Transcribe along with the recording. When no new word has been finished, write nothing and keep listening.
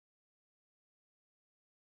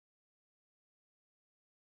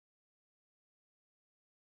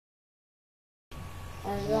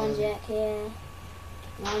Ron Jack here.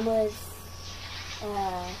 And I'm with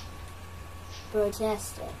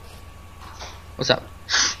Brotastic. What's up?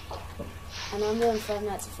 And I'm doing Five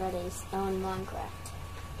Nights at Freddy's on Minecraft.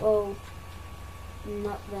 Well,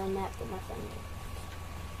 not the map that my friend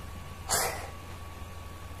did.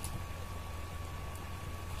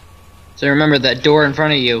 So remember that door in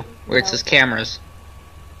front of you where it No. says cameras.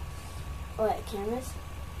 What, cameras?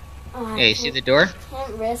 Oh, Yeah, you see the door?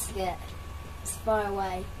 Can't risk it. It's far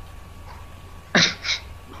away.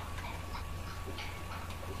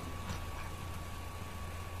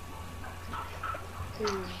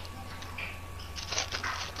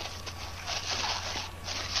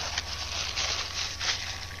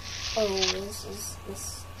 Oh,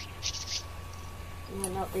 this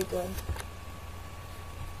might not be good.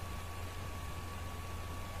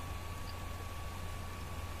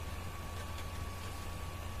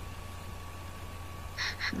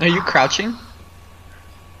 Are you crouching?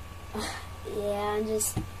 Yeah, I'm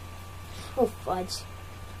just... Oh, fudge.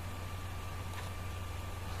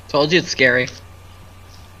 Told you it's scary.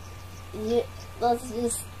 Yeah, let's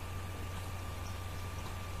just...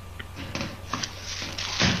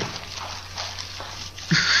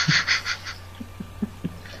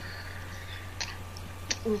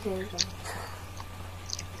 Okay, okay.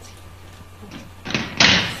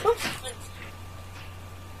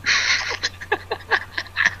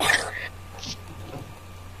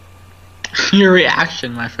 Your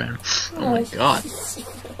reaction, my friend. Oh my god.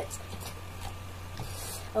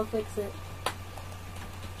 I'll fix it.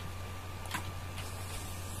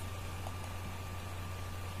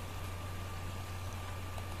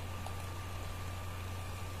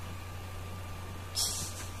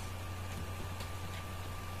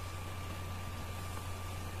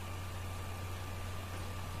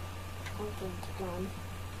 Gone.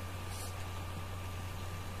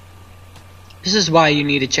 This is why you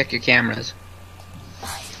need to check your cameras.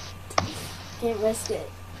 Can't risk it.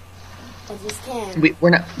 I just can't. We're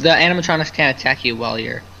not. The animatronics can't attack you while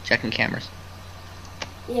you're checking cameras.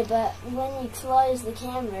 Yeah, but when you close the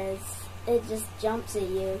cameras, it just jumps at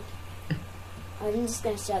you. I'm just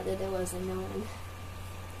gonna shout that it was annoying.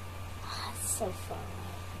 It's so far away.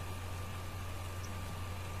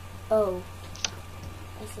 Oh.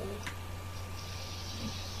 I see.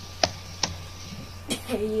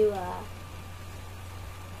 There you are.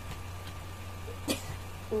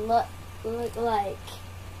 Look like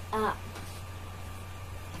up.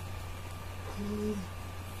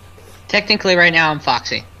 Technically, right now I'm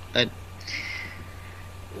Foxy, but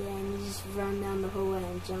Yeah, and you just run down the hallway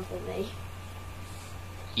and jump at me.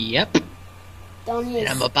 yep. Don't use.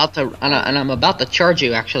 And I'm about to charge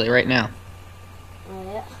you actually right now. Oh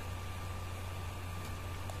yeah.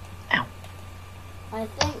 Ow. I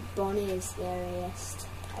think Bonnie is scariest.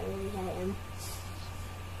 I really hate him.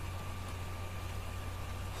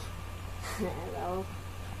 Hello.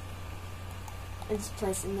 I just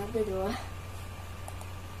placed another door.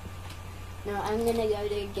 No, I'm gonna go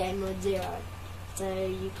to game mode 0, so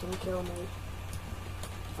you can kill me.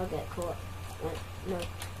 I'll get caught. No,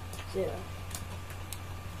 0.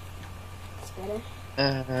 It's better.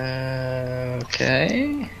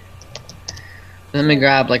 Okay. Let me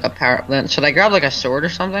grab like a power. Should I grab like a sword or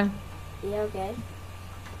something? Yeah, okay.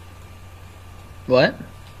 What?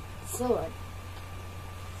 Sword.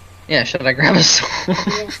 Yeah, should I grab a sword?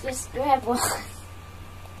 Yes, just grab one.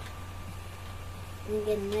 You're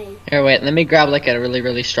getting me. Here, wait. Let me grab like a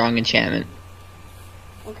really strong enchantment.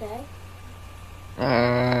 Okay.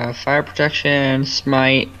 Fire protection,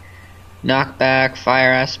 smite, knockback,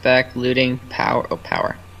 fire aspect, looting, power. Oh,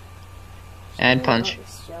 power. And punch.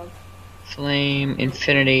 This job. Flame,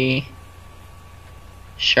 infinity,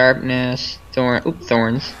 sharpness,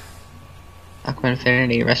 thorns. Aqua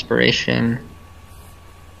infinity, respiration.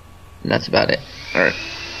 And that's about it. Alright.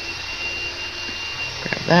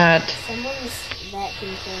 Grab that. Someone's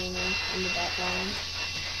vacuum cleaner in the background.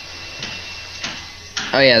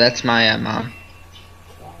 Oh yeah, that's my mom.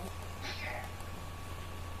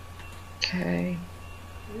 Okay. Okay.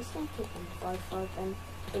 I'm just gonna keep them both open,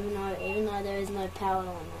 even though there is no power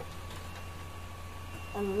on it.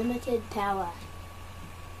 Unlimited power.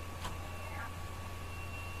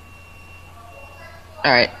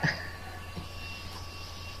 Alright.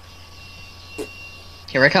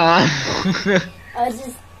 Here I come. I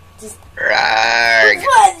was just. Rarg.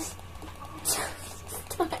 What?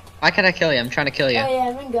 Why can't I kill you? I'm trying to kill you. Oh yeah,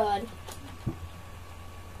 I'm in God.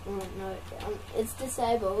 Oh no, it's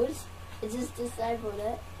disabled. It just disabled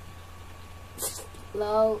it.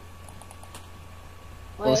 Lol.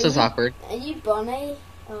 Well, this is awkward. Are you Bonnie?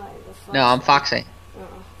 Oh, the Foxy. No, I'm Foxy.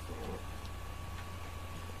 Oh.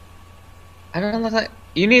 I don't look like.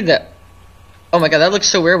 You need that. Oh my god, that looks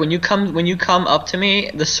so weird. When you come up to me,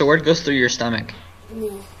 the sword goes through your stomach. Yeah.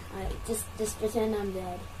 Alright, just pretend I'm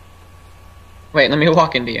dead. Wait, let me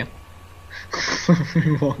walk into you. Let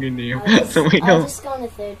me walk into you. I'll just go in the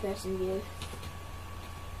third person view.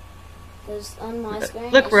 Because on my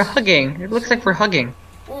screen. Look, we're hugging. It looks like we're hugging.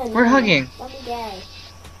 Oh, no, We're hugging. Don't be gay.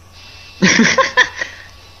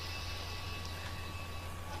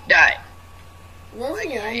 Die. Is this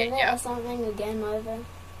the end of it or something? A game over?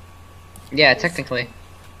 Yeah, technically.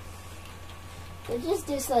 We'll just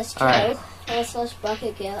do slash kill Alright. or slash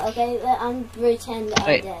bucket kill. Okay, I'm pretend that I'm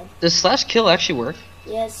Wait, dead. does slash kill actually work?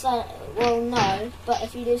 Yeah, so well no, but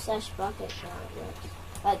if you do slash bucket kill, it works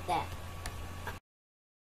like that.